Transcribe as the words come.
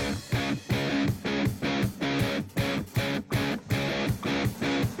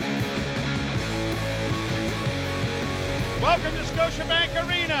Welcome to Scotiabank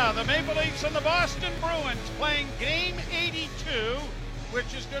Arena. The Maple Leafs and the Boston Bruins playing Game 82,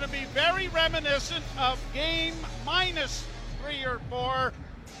 which is going to be very reminiscent of Game -3 or 4,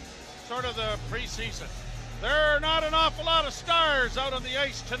 sort of the preseason. There are not an awful lot of stars out on the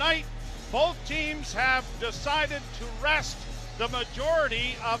ice tonight. Both teams have decided to rest the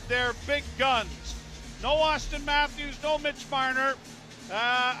majority of their big guns. No Austin Matthews, no Mitch Marner,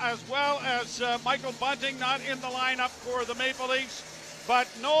 as well as Michael Bunting not in the lineup for the Maple Leafs, but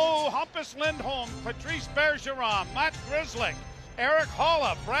no Hampus Lindholm, Patrice Bergeron, Matt Grzelcyk, Eric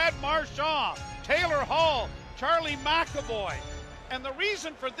Holla, Brad Marchand, Taylor Hall, Charlie McAvoy. And the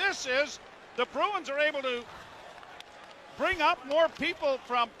reason for this is the Bruins are able to bring up more people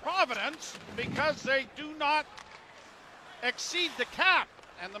from Providence because they do not exceed the cap.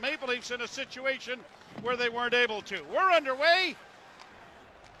 And the Maple Leafs in a situation where they weren't able to. We're underway.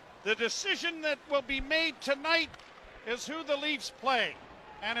 The decision that will be made tonight is who the Leafs play.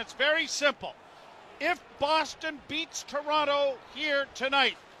 And it's very simple. If Boston beats Toronto here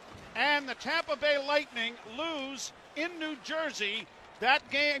tonight and the Tampa Bay Lightning lose in New Jersey, that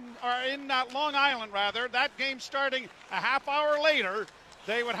game, or in Long Island rather, that game starting a half hour later,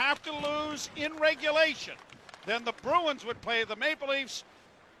 they would have to lose in regulation. Then the Bruins would play the Maple Leafs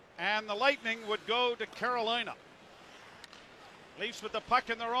and the Lightning would go to Carolina. Leafs with the puck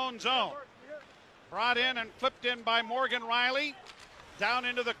in their own zone. Brought in and flipped in by Morgan Rielly. Down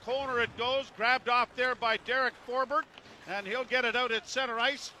into the corner it goes. Grabbed off there by Derek Forbort. And he'll get it out at center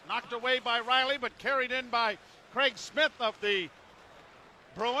ice. Knocked away by Rielly, but carried in by Craig Smith of the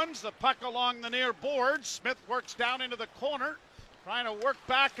Bruins. The puck along the near boards. Smith works down into the corner. Trying to work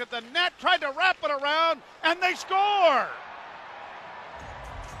back at the net. Tried to wrap it around. And they score!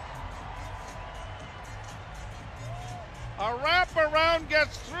 A wraparound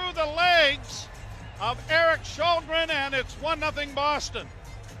gets through the legs of Erik Källgren, and it's 1-0 Boston.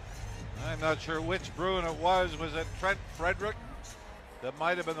 I'm not sure which Bruin it was. Was it Trent Frederic? That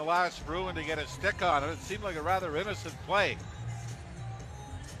might have been the last Bruin to get a stick on it. It seemed like a rather innocent play.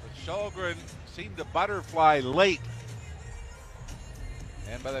 But Källgren seemed to butterfly late.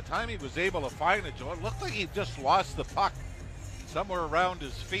 And by the time he was able to find it, Joe, it looked like he just lost the puck somewhere around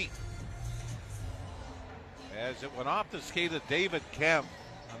his feet. As it went off the skate of David Kemp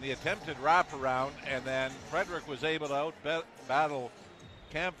on the attempted wraparound, and then Frederic was able to out-battle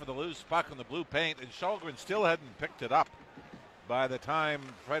Kemp for the loose puck in the blue paint, and Källgren still hadn't picked it up by the time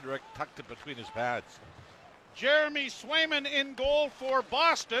Frederic tucked it between his pads. Jeremy Swayman in goal for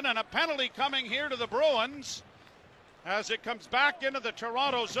Boston, and a penalty coming here to the Bruins as it comes back into the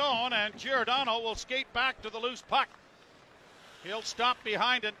Toronto zone, and Giordano will skate back to the loose puck. He'll stop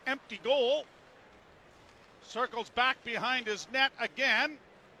behind an empty goal. Circles back behind his net again.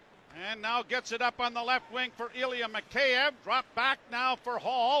 And now gets it up on the left wing for Ilya Mikheyev. Drop back now for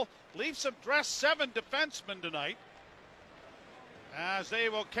Hall. Leafs have dressed 7 defensemen tonight, as they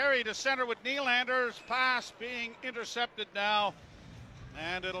will carry to center with Nylander's pass being intercepted now.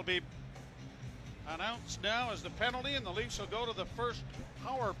 And it'll be announced now as the penalty, and the Leafs will go to the first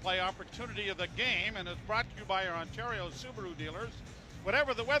power play opportunity of the game. And it's brought to you by our Ontario Subaru dealers.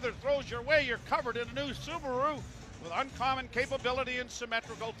 Whatever the weather throws your way, you're covered in a new Subaru with uncommon capability and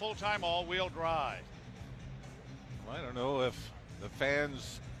symmetrical full-time all-wheel drive. I don't know if the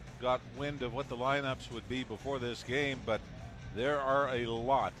fans got wind of what the lineups would be before this game, but there are a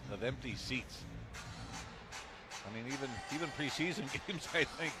lot of empty seats. I mean, even preseason games, I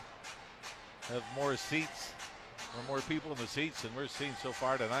think, have more seats or more people in the seats than we're seeing so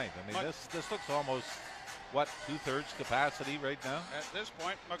far tonight. I mean, this looks almost, what, 2/3 capacity right now? At this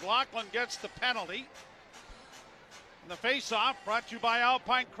point, McLaughlin gets the penalty. And the face-off brought to you by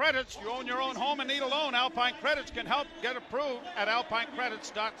Alpine Credits. You own your own home and need a loan. Alpine Credits can help. Get approved at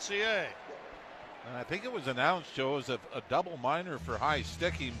alpinecredits.ca. And I think it was announced, Joe, as a double minor for high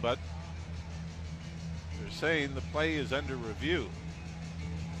sticking, but they're saying the play is under review.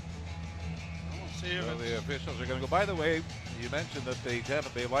 We'll see if so the officials are going to go. By the way, you mentioned that the Tampa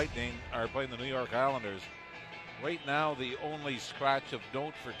Bay Lightning are playing the New York Islanders. Right now, the only scratch of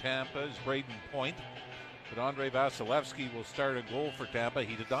note for Tampa is Braden Point. But Andrei Vasilevsky will start a goal for Tampa.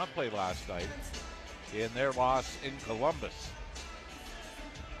 He did not play last night in their loss in Columbus.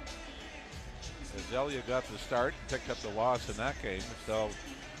 Azalea got the start and picked up the loss in that game. So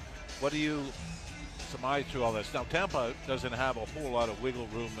what do you surmise through all this? Now, Tampa doesn't have a whole lot of wiggle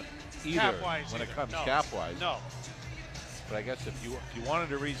room either cap-wise when either. it comes No. cap-wise. No. But I guess if you wanted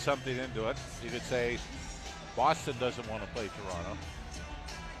to read something into it, you could say Boston doesn't want to play Toronto.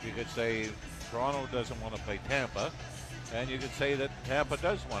 You could say Toronto doesn't want to play Tampa. And you could say that Tampa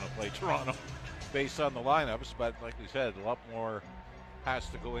does want to play Toronto. based on the lineups, but like we said, a lot more has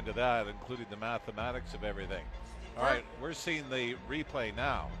to go into that, including the mathematics of everything. All right, we're seeing the replay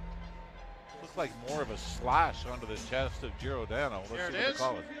now. Looks like more of a slash onto the chest of Giordano. Let's see what they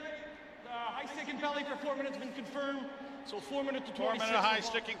call it. High sticking penalty for 4 minutes has been confirmed. So 4 minutes to 26. 4 minute high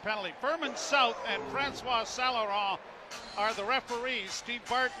sticking penalty. Furman South and Francois Saint-Laurent are the referees. Steve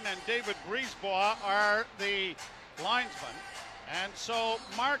Barton and David Brisebois are the linesmen. And so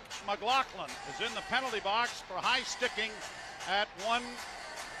Mark McLaughlin is in the penalty box for high sticking at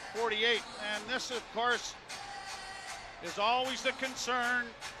 1:48. And this, of course, is always the concern.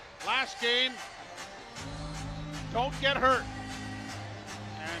 Last game, don't get hurt.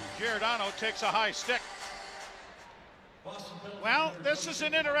 And Giordano takes a high stick. Well, this is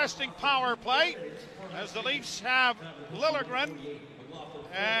an interesting power play as the Leafs have Liljegren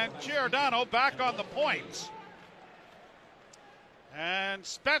and Giordano back on the points. And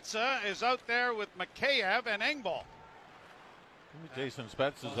Spezza is out there with Mikheyev and Engvall. Jason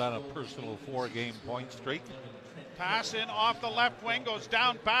Spezza is on a personal 4-game point streak. Pass in off the left wing, goes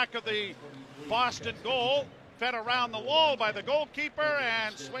down back of the Boston goal, fed around the wall by the goalkeeper,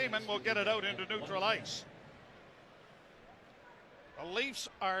 and Swayman will get it out into neutral ice. The Leafs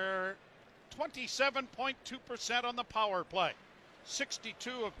are 27.2% on the power play,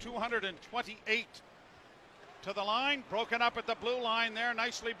 62 of 228 to the line, broken up at the blue line there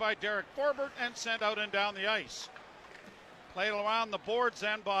nicely by Derek Forbort and sent out and down the ice. Played around the boards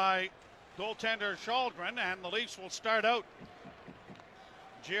then by goaltender Shalgren, and the Leafs will start out.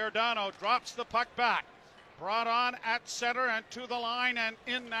 Giordano drops the puck back, brought on at center and to the line and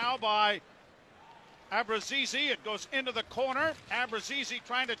in now by Abruzzese. It goes into the corner. Abruzzese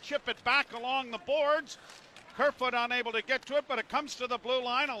trying to chip it back along the boards. Kerfoot unable to get to it, but it comes to the blue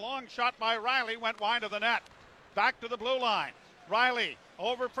line. A long shot by Riley went wide of the net. Back to the blue line. Riley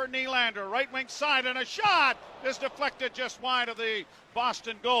over for Nylander, right wing side, and a shot is deflected just wide of the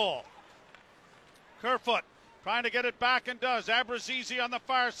Boston goal. Kerfoot trying to get it back and does. Abruzzese on the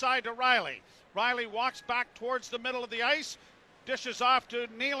far side to Riley. Riley walks back towards the middle of the ice, dishes off to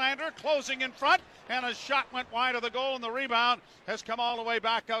Nylander, closing in front, and a shot went wide of the goal, and the rebound has come all the way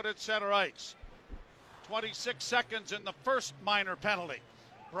back out at center ice. 26 seconds in the first minor penalty.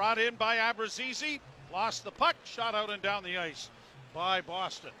 Brought in by Abruzzese, lost the puck, shot out and down the ice by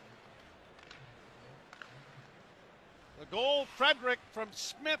Boston. The goal, Frederick from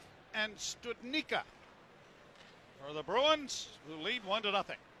Smith and Studnicka for the Bruins, who lead 1-0.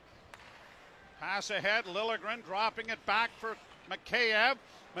 Pass ahead, Liljegren dropping it back for Mikheyev.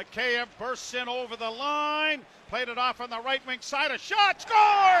 Mikheyev bursts in over the line, played it off on the right wing side, a shot,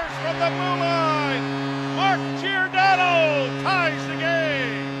 scores from the blue line! Mark Giordano ties the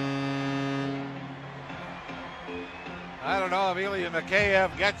game! I don't know if Ilya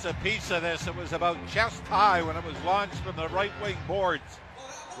Mikheyev gets a piece of this. It was about chest high when it was launched from the right wing boards,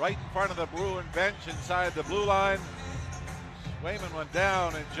 right in front of the Bruin bench inside the blue line. Swayman went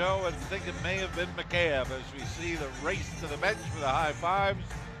down, and Joe, I think it may have been Mikheyev as we see the race to the bench for the high fives.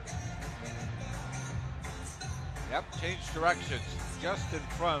 Yep, changed directions just in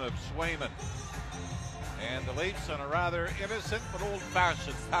front of Swayman. And the Leafs, on a rather innocent but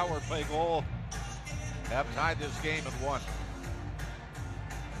old-fashioned power play goal, have tied this game at 1.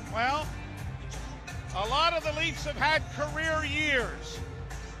 Well, a lot of the Leafs have had career years.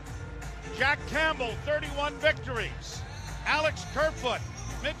 Jack Campbell, 31 victories. Alex Kerfoot,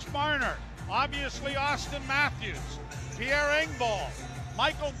 Mitch Marner, obviously Austin Matthews, Pierre Engvall,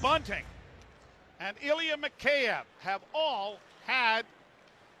 Michael Bunting, and Ilya Mikheyev have all had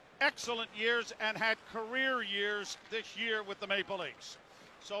excellent years and had career years this year with the Maple Leafs.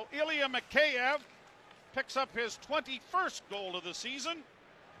 So Ilya Mikheyev picks up his 21st goal of the season.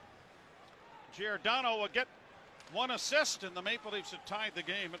 Giordano will get 1 assist, and the Maple Leafs have tied the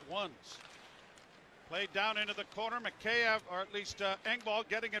game at 1. Played down into the corner. Mikheyev, or at least Engvall,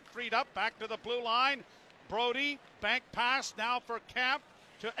 getting it freed up. Back to the blue line. Brody, bank pass now for Camp.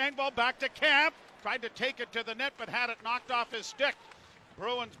 To Engvall, back to Camp. Tried to take it to the net, but had it knocked off his stick.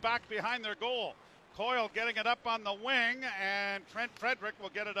 Bruins back behind their goal. Coyle getting it up on the wing, and Trent Frederick will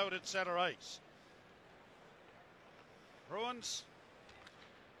get it out at center ice. Bruins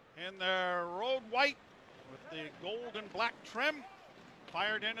in their road white with the gold and black trim.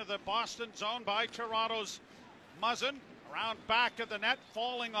 Fired into the Boston zone by Toronto's Muzzin. Around back of the net,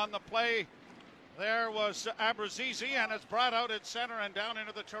 falling on the play. There was Abruzzese, and it's brought out at center and down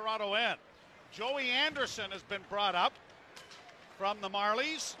into the Toronto end. Joey Anderson has been brought up from the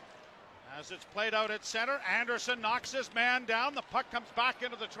Marlies. As it's played out at center, Anderson knocks his man down. The puck comes back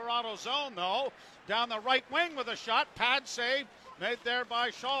into the Toronto zone, though. Down the right wing with a shot. Pad save made there by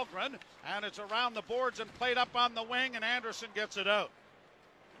Shalgren. And it's around the boards and played up on the wing, and Anderson gets it out.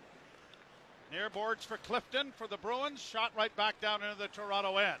 Near boards for Clifton for the Bruins. Shot right back down into the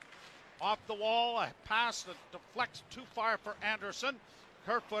Toronto end. Off the wall, a pass that deflects too far for Anderson.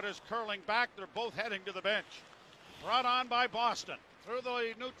 Kerfoot is curling back. They're both heading to the bench. Brought on by Boston. Through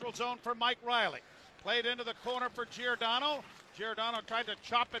the neutral zone for Mike Riley. Played into the corner for Giordano. Giordano tried to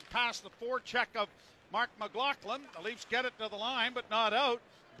chop it past the forecheck of Mark McLaughlin. The Leafs get it to the line, but not out.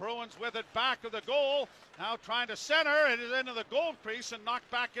 Bruins with it back of the goal. Now trying to center. It is into the goal crease and knocked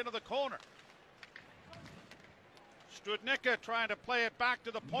back into the corner. Studnicka trying to play it back to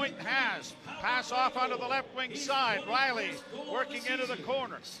the point. Has. Pass off onto the left wing side. Riley working into the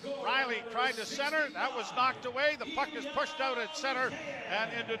corner. Riley tried to center. That was knocked away. The puck is pushed out at center and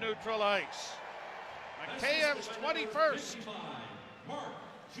into neutral ice. Makheyev's 21st.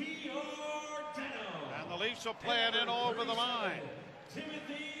 And the Leafs will play it in over the line.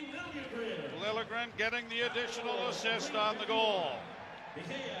 Liljegren getting the additional assist on the goal.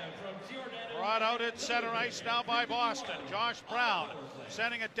 Brought out at center ice now by Boston. Josh Brown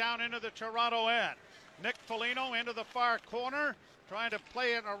sending it down into the Toronto end. Nick Foligno into the far corner, trying to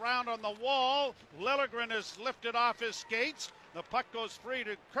play it around on the wall. Liljegren is lifted off his skates. The puck goes free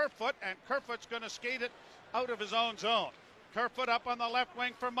to Kerfoot, and Kerfoot's going to skate it out of his own zone. Kerfoot up on the left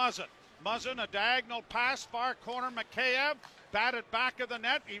wing for Muzzin. Muzzin, a diagonal pass, far corner, Mikheyev. Batted back of the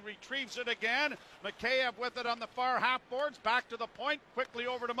net. He retrieves it again. Mikheyev with it on the far half boards. Back to the point. Quickly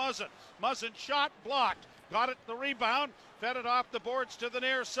over to Muzzin. Muzzin shot blocked. Got it the rebound. Fed it off the boards to the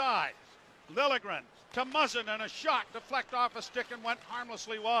near side. Liljegren to Muzzin and a shot. Deflect off a stick and went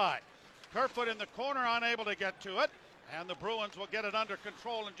harmlessly wide. Kerfoot in the corner unable to get to it. And the Bruins will get it under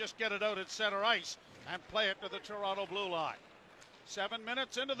control and just get it out at center ice and play it to the Toronto blue line. 7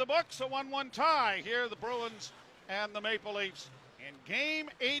 minutes into the books. A 1-1 tie. Here the Bruins and the Maple Leafs in game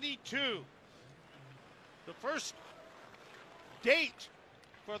 82. The first date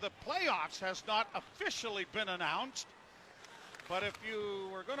for the playoffs has not officially been announced, but if you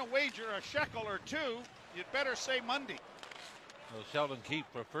were going to wager a shekel or two, you'd better say Monday. Well, Sheldon Keefe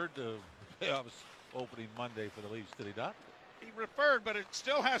preferred the playoffs opening Monday for the Leafs, did he not? He referred, but it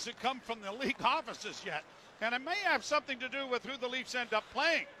still hasn't come from the league offices yet, and it may have something to do with who the Leafs end up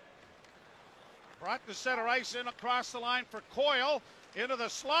playing. Brought to center ice in across the line for Coyle. Into the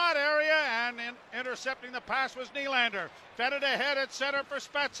slot area, and intercepting the pass was Nylander. Fed it ahead at center for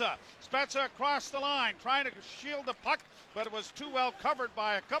Spezza. Spezza across the line, trying to shield the puck, but it was too well covered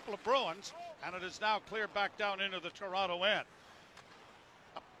by a couple of Bruins, and it is now cleared back down into the Toronto end.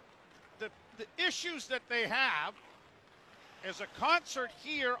 The issues that they have is a concert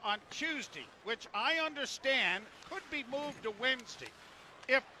here on Tuesday, which I understand could be moved to Wednesday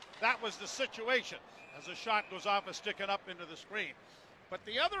if that was the situation, as a shot goes off a stick and up into the screen. But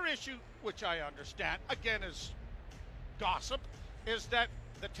the other issue, which I understand, again is gossip, is that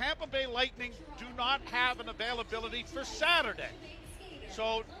the Tampa Bay Lightning do not have an availability for Saturday.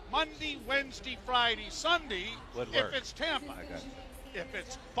 So Monday, Wednesday, Friday, Sunday, if it's Tampa. If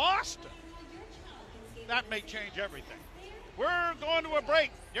it's Boston, that may change everything. We're going to a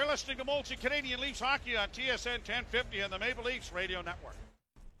break. You're listening to Molson Canadian Leafs Hockey on TSN 1050 and the Maple Leafs Radio Network.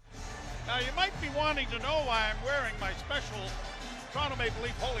 Now, you might be wanting to know why I'm wearing my special Toronto Maple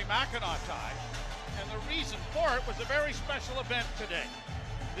Leaf Holy Mackinac tie, and the reason for it was a very special event today.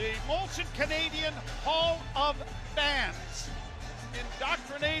 The Molson Canadian Hall of Fans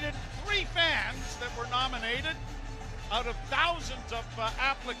indoctrinated 3 fans that were nominated out of thousands of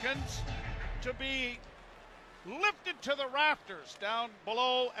applicants to be lifted to the rafters down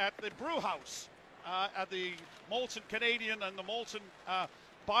below at the brew house at the Molson Canadian and the Molson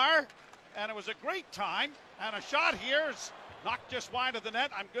bar. And it was a great time. And a shot here is knocked just wide of the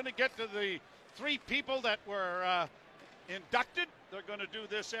net. I'm going to get to the 3 people that were inducted. They're going to do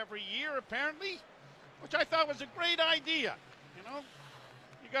this every year, apparently, which I thought was a great idea. You know,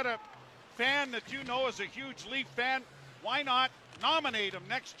 you got a fan that you know is a huge Leaf fan. Why not nominate him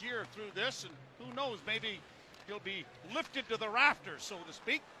next year through this? And who knows, maybe he'll be lifted to the rafters, so to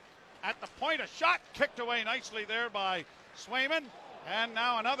speak. At the point, a shot kicked away nicely there by Swayman. And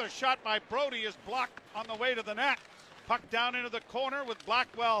now another shot by Brody is blocked on the way to the net. Puck down into the corner with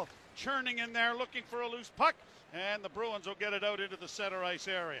Blackwell churning in there looking for a loose puck. And the Bruins will get it out into the center ice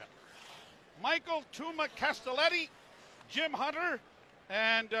area. Michael Tuma Castelletti, Jim Hunter,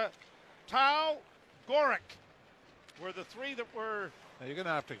 and Tao Gorick were the 3 that were... Now you're going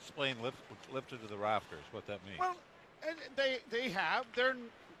to have to explain lifted to the rafters, what that means. Well, they have. They're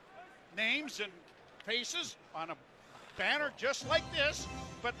names and faces on a banner just like this,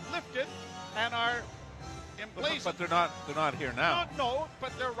 but lifted and are emblazoned. But they're not here now. No,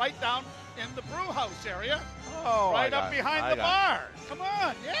 but they're right down in the brew house area. Oh, right up behind the bar. Come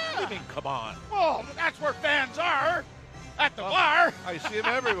on, yeah. What do you mean, come on? Well, that's where fans are, at the bar. I see them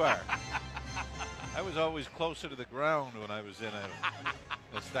everywhere. I was always closer to the ground when I was in an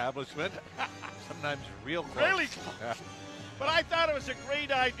establishment. Sometimes real close. Really close. Yeah. But I thought it was a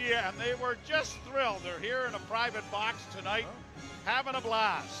great idea, and they were just thrilled. They're here in a private box tonight, having a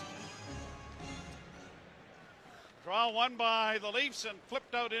blast. Draw won by the Leafs and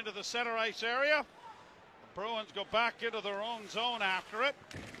flipped out into the center ice area. The Bruins go back into their own zone after it.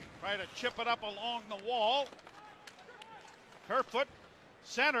 Try to chip it up along the wall. Kerfoot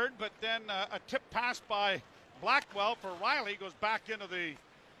centered, but then a tip pass by Blackwell for Riley goes back into the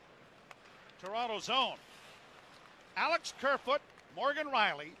Toronto zone. Alex Kerfoot, Morgan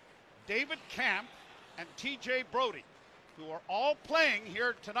Riley, David Kampf, and TJ Brodie, who are all playing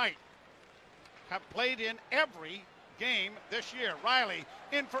here tonight, have played in every game this year. Riley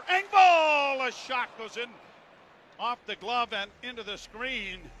in for Engvall. A shot goes in off the glove and into the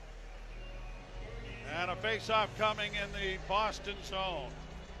screen. And a face-off coming in the Boston zone.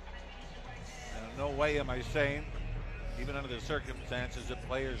 And no way am I saying, even under the circumstances, that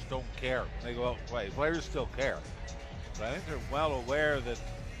players don't care. They go out and play. Players still care. But I think they're well aware that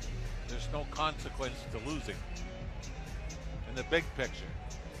there's no consequence to losing in the big picture.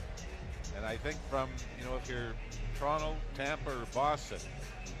 And I think from, if you're Toronto, Tampa, or Boston,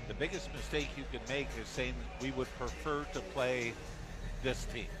 the biggest mistake you can make is saying we would prefer to play this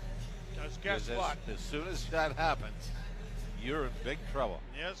team. Because guess what? As soon as that happens, you're in big trouble.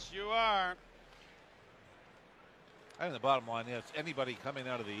 Yes, you are. I think the bottom line is anybody coming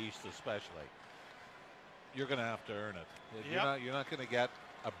out of the East especially, you're going to have to earn it. You're not going to get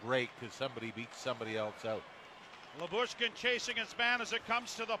a break because somebody beats somebody else out. Lyubushkin chasing his man as it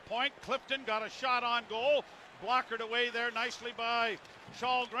comes to the point. Clifton got a shot on goal. Blockered away there nicely by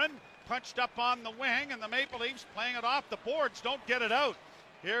Shalgren. Punched up on the wing, and the Maple Leafs playing it off the boards. Don't get it out.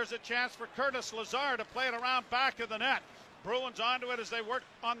 Here's a chance for Curtis Lazar to play it around back of the net. Bruins onto it as they work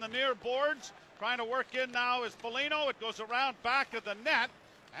on the near boards. Trying to work in now is Foligno. It goes around back of the net,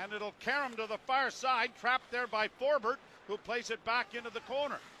 and it'll carry him to the far side. Trapped there by Forbert, who plays it back into the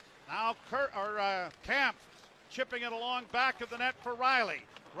corner. Now Kampf chipping it along back of the net for Riley.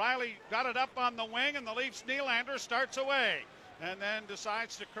 Riley got it up on the wing, and the Leafs Nylander starts away and then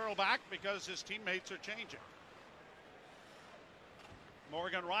decides to curl back because his teammates are changing.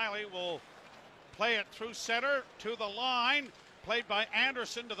 Morgan Riley will play it through center to the line. Played by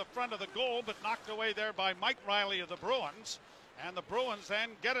Anderson to the front of the goal, but knocked away there by Mike Riley of the Bruins. And the Bruins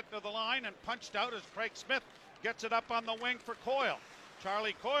then get it to the line and punched out as Craig Smith gets it up on the wing for Coyle.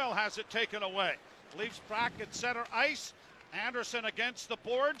 Charlie Coyle has it taken away. Leafs back at center ice. Anderson against the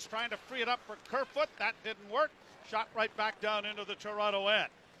boards, trying to free it up for Kerfoot. That didn't work. Shot right back down into the Toronto end.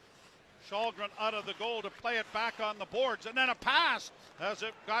 Shalgren out of the goal to play it back on the boards. And then a pass as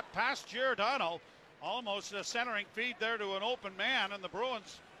it got past Giordano. Almost a centering feed there to an open man. And the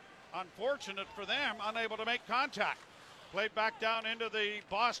Bruins, unfortunate for them, unable to make contact. Played back down into the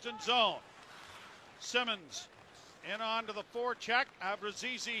Boston zone. Simmons in onto the forecheck.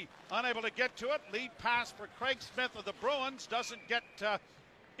 Abrazizi unable to get to it. Lead pass for Craig Smith of the Bruins. Doesn't get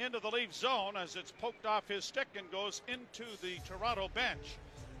into the Leaf zone as it's poked off his stick and goes into the Toronto bench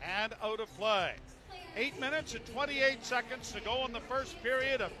and out of play. 8 minutes and 28 seconds to go in the first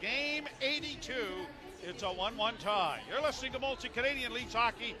period of game 82. It's a 1-1 tie. You're listening to Multi-Canadian Leafs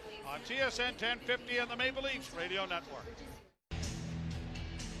Hockey on TSN 1050 and the Maple Leafs Radio Network.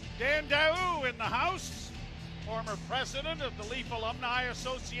 Dan Daou in the house, former president of the Leaf Alumni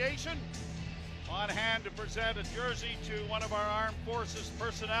Association, on hand to present a jersey to one of our armed forces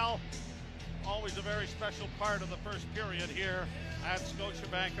personnel. Always a very special part of the first period here at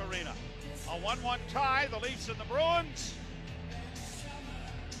Scotiabank Arena. A 1-1 tie, the Leafs and the Bruins.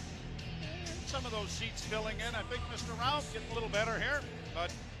 And some of those seats filling in. I think Mr. Ralph getting a little better here,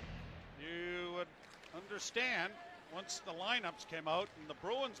 but you would understand once the lineups came out, and the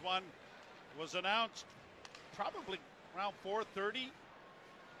Bruins one was announced probably around 4:30.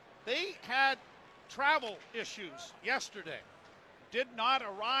 They had travel issues yesterday. Did not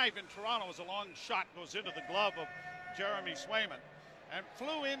arrive in Toronto as a long shot goes into the glove of Jeremy Swayman, and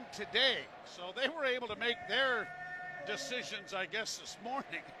flew in today. So they were able to make their decisions, I guess, this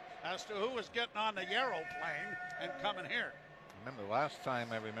morning as to who was getting on the Yarrow plane and coming here. Remember last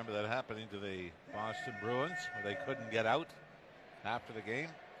time I remember that happening to the Boston Bruins where they couldn't get out after the game.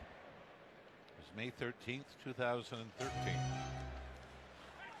 It was May 13th, 2013.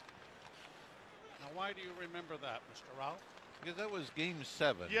 why do you remember that, Mr. Ralph? Because that was Game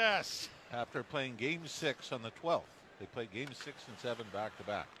 7. Yes. After playing Game 6 on the 12th. They played Game 6 and 7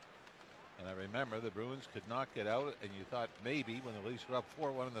 back-to-back. And I remember the Bruins could not get out, and you thought maybe when the Leafs were up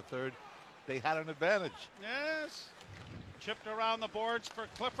 4-1 in the third, they had an advantage. Yes. Chipped around the boards for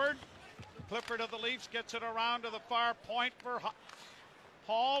Clifford. Clifford of the Leafs gets it around to the far point for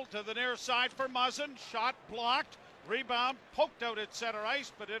Hall, to the near side for Muzzin. Shot blocked. Rebound poked out at center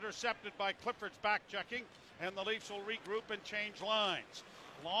ice, but intercepted by Clifford's back checking, and the Leafs will regroup and change lines.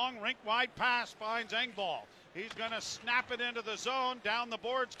 Long rink-wide pass finds Engvall. He's going to snap it into the zone. Down the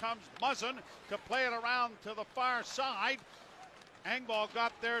boards comes Muzzin to play it around to the far side. Engvall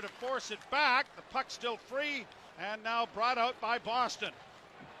got there to force it back. The puck's still free, and now brought out by Boston.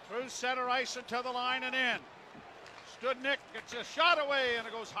 Through center ice and to the line and in. Studnick gets a shot away, and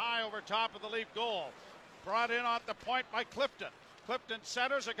it goes high over top of the Leaf goal. Brought in at the point by Clifton. Clifton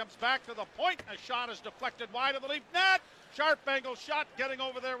centers, it comes back to the point. A shot is deflected wide of the Leaf net. Sharp angle shot, getting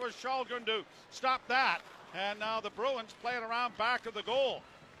over there was Kallgren to stop that. And now the Bruins play it around back of the goal.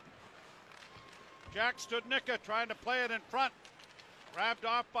 Jack Studnicka trying to play it in front. Grabbed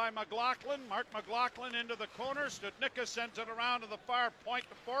off by McLaughlin. Mark McLaughlin into the corner. Studnicka sends it around to the far point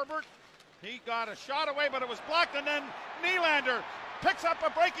to Forbort. He got a shot away, but it was blocked, and then Nylander picks up a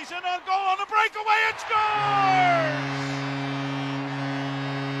break. He's in on goal on the breakaway and scores!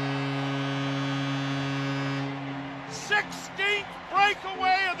 16th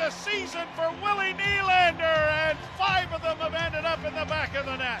breakaway of the season for Willie Nylander, and 5 of them have ended up in the back of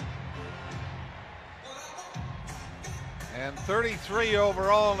the net. And 33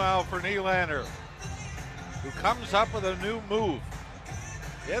 overall now for Nylander, who comes up with a new move.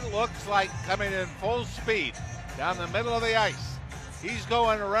 It looks like coming in full speed down the middle of the ice. He's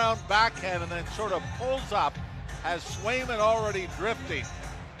going around backhand and then sort of pulls up, has Swayman already drifting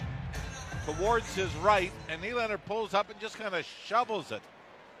towards his right, and Nylander pulls up and just kind of shovels it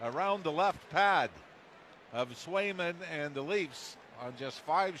around the left pad of Swayman, and the Leafs on just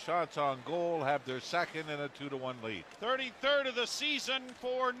 5 shots on goal have their second and a 2-1 lead. 33rd of the season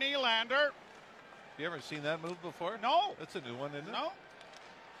for Nylander. You ever seen that move before? No. That's a new one, isn't it? No.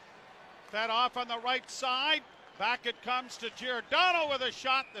 Fed off on the right side. Back it comes to Giordano with a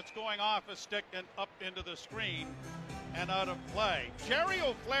shot that's going off a stick and up into the screen and out of play. Jerry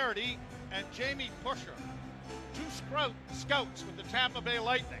O'Flaherty and Jamie Pusher, 2 scouts with the Tampa Bay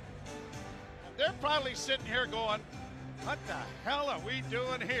Lightning. And they're probably sitting here going, what the hell are we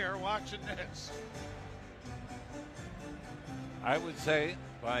doing here watching this? I would say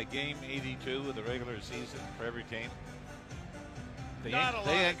by game 82 of the regular season for every team, they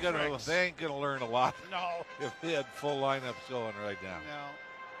ain't gonna learn a lot. No. If they had full lineups going right now. No.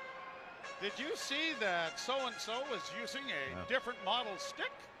 Did you see that so-and-so was using a different model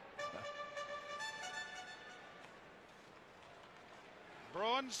stick?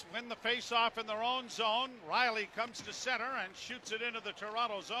 Bruins win the face-off in their own zone. Riley comes to center and shoots it into the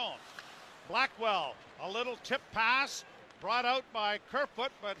Toronto zone. Blackwell, a little tip pass brought out by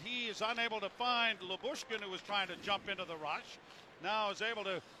Kerfoot, but he is unable to find Lyubushkin, who was trying to jump into the rush. Now is able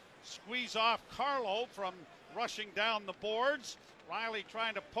to squeeze off Carlo from rushing down the boards. Riley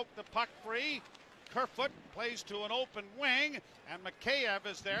trying to poke the puck free. Kerfoot plays to an open wing, and Mikheyev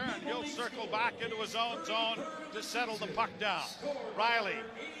is there, and he'll circle back into his own zone to settle the puck down. Riley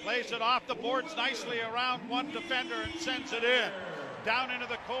plays it off the boards nicely around one defender and sends it in. Down into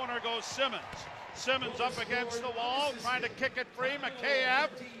the corner goes Simmons. Simmons up against the wall, trying to kick it free. Mikheyev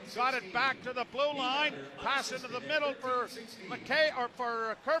got it back to the blue line. Pass into the middle for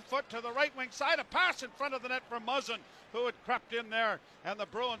Kerfoot to the right wing side. A pass in front of the net from Muzzin, who had crept in there, and the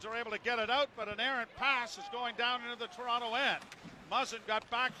Bruins are able to get it out, but an errant pass is going down into the Toronto end. Muzzin got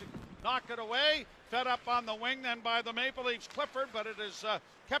back to knock it away, fed up on the wing then by the Maple Leafs Clifford, but it is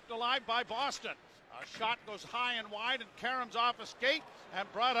kept alive by Boston. A shot goes high and wide, and Karam's off a skate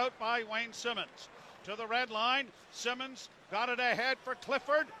and brought out by Wayne Simmons. To the red line, Simmons got it ahead for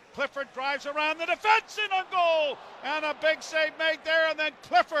Clifford. Clifford drives around the defense in on goal, and a big save made there, and then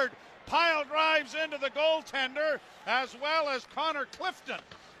Clifford pile drives into the goaltender, as well as Connor Clifton.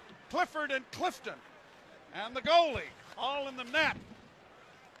 Clifford and Clifton and the goalie all in the net.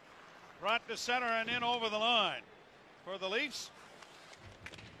 Brought to center and in over the line. For the Leafs,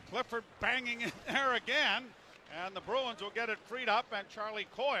 Clifford banging in there again, and the Bruins will get it freed up, and Charlie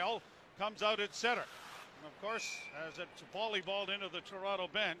Coyle comes out at center. And of course, as it's volleyballed into the Toronto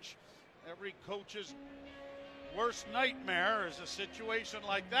bench, every coach's worst nightmare is a situation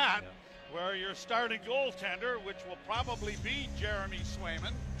like that, where your starting goaltender, which will probably be Jeremy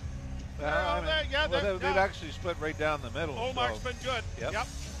Swayman. They'd actually split right down the middle. Omar's been good. Yep.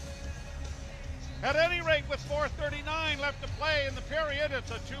 At any rate, with 4:39 left to play in the period, it's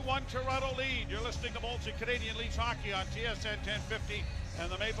a 2-1 Toronto lead. You're listening to Molson Canadian Leafs Hockey on TSN 1050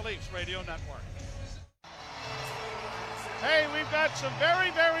 and the Maple Leafs Radio Network. Hey, we've got some very,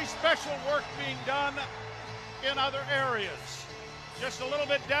 very special work being done in other areas. Just a little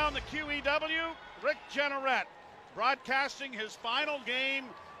bit down the QEW, Rick Jeanneret broadcasting his final game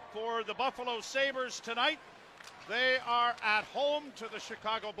for the Buffalo Sabres tonight. They are at home to the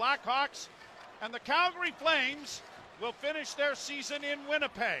Chicago Blackhawks, and the Calgary Flames will finish their season in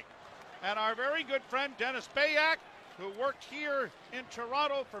Winnipeg. And our very good friend Dennis Bayak, who worked here in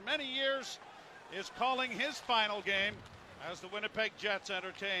Toronto for many years, is calling his final game as the Winnipeg Jets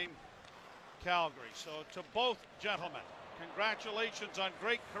entertain Calgary. So to both gentlemen, congratulations on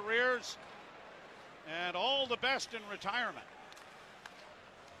great careers and all the best in retirement.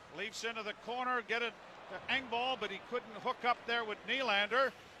 Leafs into the corner, get it to Engvall, but he couldn't hook up there with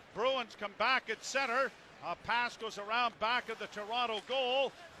Nylander. Bruins come back at center. A pass goes around back of the Toronto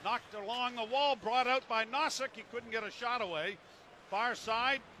goal. Knocked along the wall, brought out by Nosek. He couldn't get a shot away. Far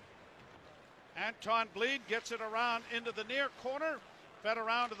side. Anton Bleed gets it around into the near corner. Fed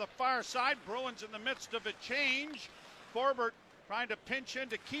around to the far side. Bruins in the midst of a change. Forbort trying to pinch in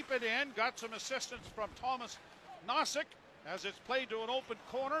to keep it in. Got some assistance from Thomas Nosek as it's played to an open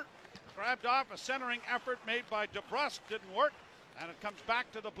corner. Grabbed off, a centering effort made by DeBrusk. Didn't work. And it comes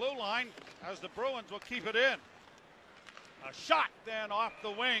back to the blue line as the Bruins will keep it in. A shot then off the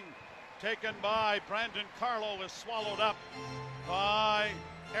wing taken by Brandon Carlo is swallowed up by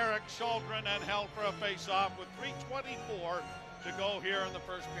Eric Shalgren and held for a face-off with 3:24 to go here in the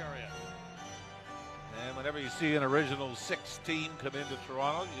first period. And whenever you see an original 16 come into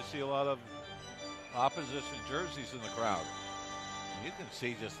Toronto, you see a lot of opposition jerseys in the crowd. You can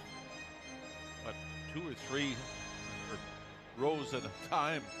see just, what, 2 or 3 rows at a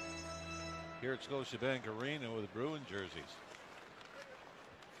time here at Scotiabank Arena with Bruin jerseys.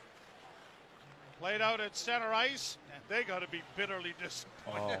 Played out at center ice, and they got to be bitterly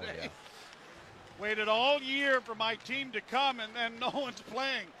disappointed. Oh, yeah. Waited all year for my team to come, and then no one's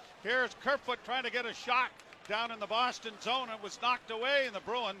playing. Here's Kerfoot trying to get a shot down in the Boston zone. It was knocked away, and the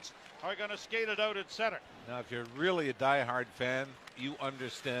Bruins are going to skate it out at center. Now, if you're really a diehard fan, you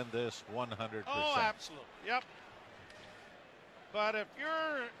understand this 100%. Oh, absolutely. Yep. But if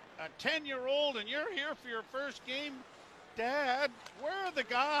you're a 10-year-old and you're here for your first game, Dad, where are the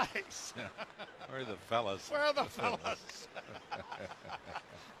guys? Where are the fellas? Where are the fellas?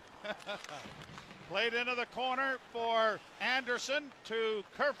 Played into the corner for Anderson to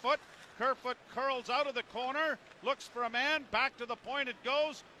Kerfoot. Kerfoot curls out of the corner, looks for a man, back to the point it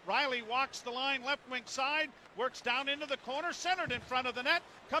goes. Riley walks the line left wing side, works down into the corner, centered in front of the net,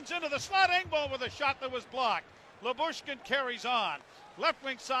 comes into the slot. Engvall with a shot that was blocked. Lyubushkin carries on. Left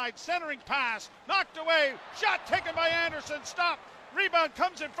wing side, centering pass, knocked away, shot taken by Anderson, stopped. Rebound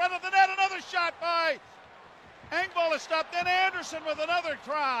comes in front of the net, another shot by Engvall is stopped, then Anderson with another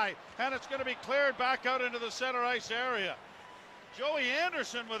try, and it's going to be cleared back out into the center ice area. Joey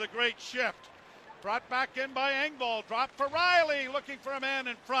Anderson with a great shift. Brought back in by Engvall, dropped for Riley, looking for a man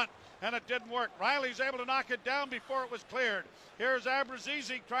in front, and it didn't work. Riley's able to knock it down before it was cleared. Here's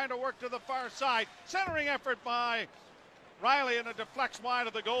Abruzzese trying to work to the far side. Centering effort by Riley, and it deflects wide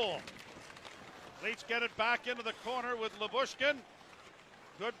of the goal. Leafs get it back into the corner with Lyubushkin.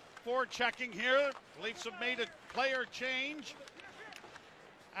 Good forechecking here. Leafs have made a player change.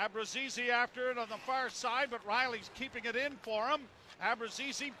 Abruzzese after it on the far side, but Riley's keeping it in for him.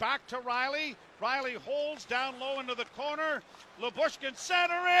 Abruzzese back to Riley. Riley holds down low into the corner. Lyubushkin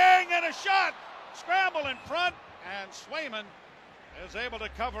centering and a shot. Scramble in front, and Swayman is able to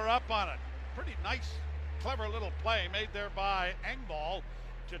cover up on it. Pretty nice, clever little play made there by Engvall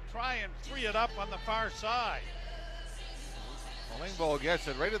to try and free it up on the far side. Well, Engvall gets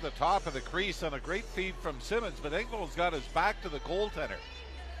it right at the top of the crease on a great feed from Simmons, but Engvall's got his back to the goaltender.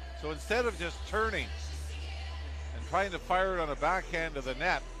 So instead of just turning and trying to fire it on a backhand to the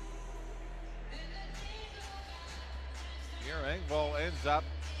net, here Engvall ends up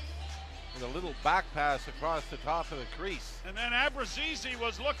with a little back pass across the top of the crease. And then Abruzzese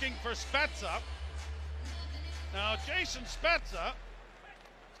was looking for Spezza. Now Jason Spezza,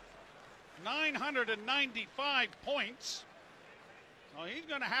 995 points. So he's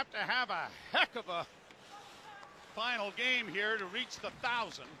going to have a heck of a final game here to reach the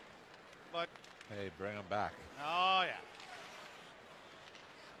 1,000. But hey, bring him back. Oh yeah.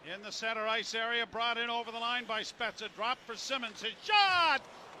 In the center ice area, brought in over the line by Spezza. Dropped for Simmons. His shot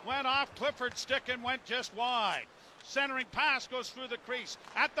went off Clifford's stick and went just wide. Centering pass goes through the crease.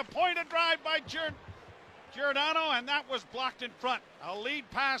 At the point, a drive by Giordano, and that was blocked in front. A lead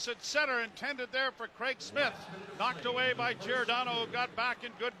pass at center intended there for Craig Smith. Knocked away by Giordano, who got back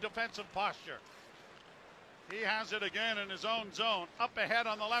in good defensive posture. He has it again in his own zone. Up ahead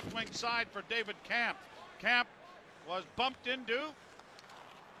on the left wing side for David Camp. Camp was bumped into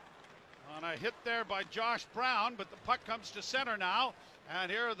on a hit there by Josh Brown, but the puck comes to center now.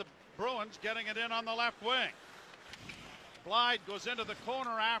 And here are the Bruins getting it in on the left wing. Blythe goes into the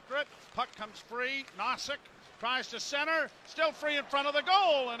corner after it. Puck comes free. Nosek tries to center. Still free in front of the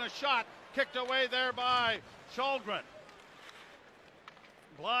goal. And a shot kicked away there by Kjolgren.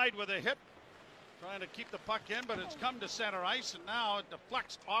 Blythe with a hit. Trying to keep the puck in, but it's come to center ice. And now it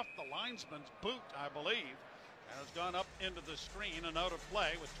deflects off the linesman's boot, I believe. And has gone up into the screen and out of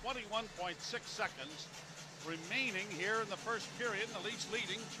play with 21.6 seconds remaining here in the first period. And the Leafs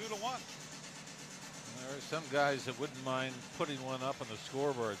leading 2-1. There are some guys that wouldn't mind putting one up on the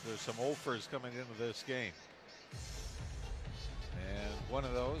scoreboard. There's some offers coming into this game. And one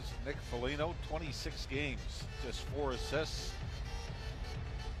of those, Nick Foligno, 26 games, just 4 assists.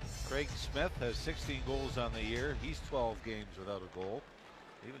 Craig Smith has 16 goals on the year. He's 12 games without a goal.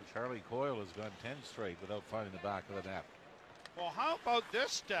 Even Charlie Coyle has gone 10 straight without finding the back of the net. Well, how about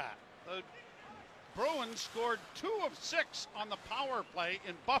this stat? The Bruins scored 2 of 6 on the power play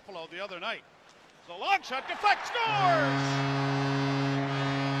in Buffalo the other night. The long shot deflects, scores!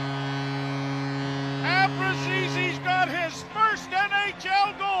 Abruzzesi's got his first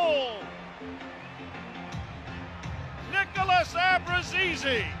NHL goal. Nicholas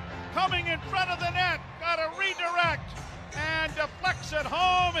Abruzzese coming in front of the net, got a redirect and deflects it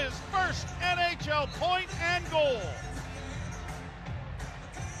home, his first NHL point and goal.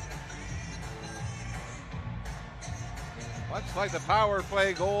 Much like the power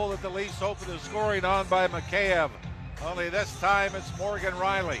play goal that the Leafs opened the scoring on by Mikheyev. Only this time it's Morgan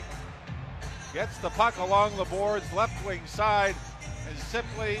Rielly. Gets the puck along the boards, left wing side, and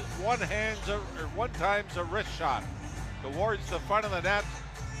simply one times a wrist shot towards the front of the net.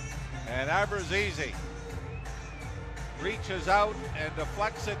 And Abruzzese reaches out and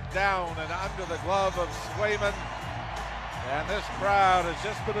deflects it down and under the glove of Swayman. And this crowd has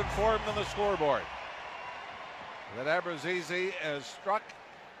just been informed on the scoreboard that Abruzzese has struck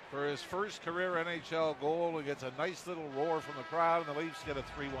for his first career NHL goal. He gets a nice little roar from the crowd, and the Leafs get a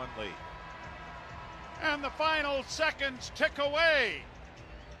 3-1 lead. And the final seconds tick away.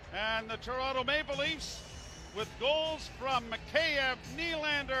 And the Toronto Maple Leafs, with goals from Mikheyev,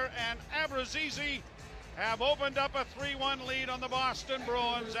 Nylander, and Abruzzese, have opened up a 3-1 lead on the Boston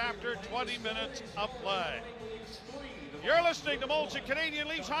Bruins after 20 minutes of play. You're listening to Molson Canadian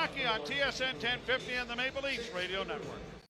Leafs Hockey on TSN 1050 and the Maple Leafs Radio Network.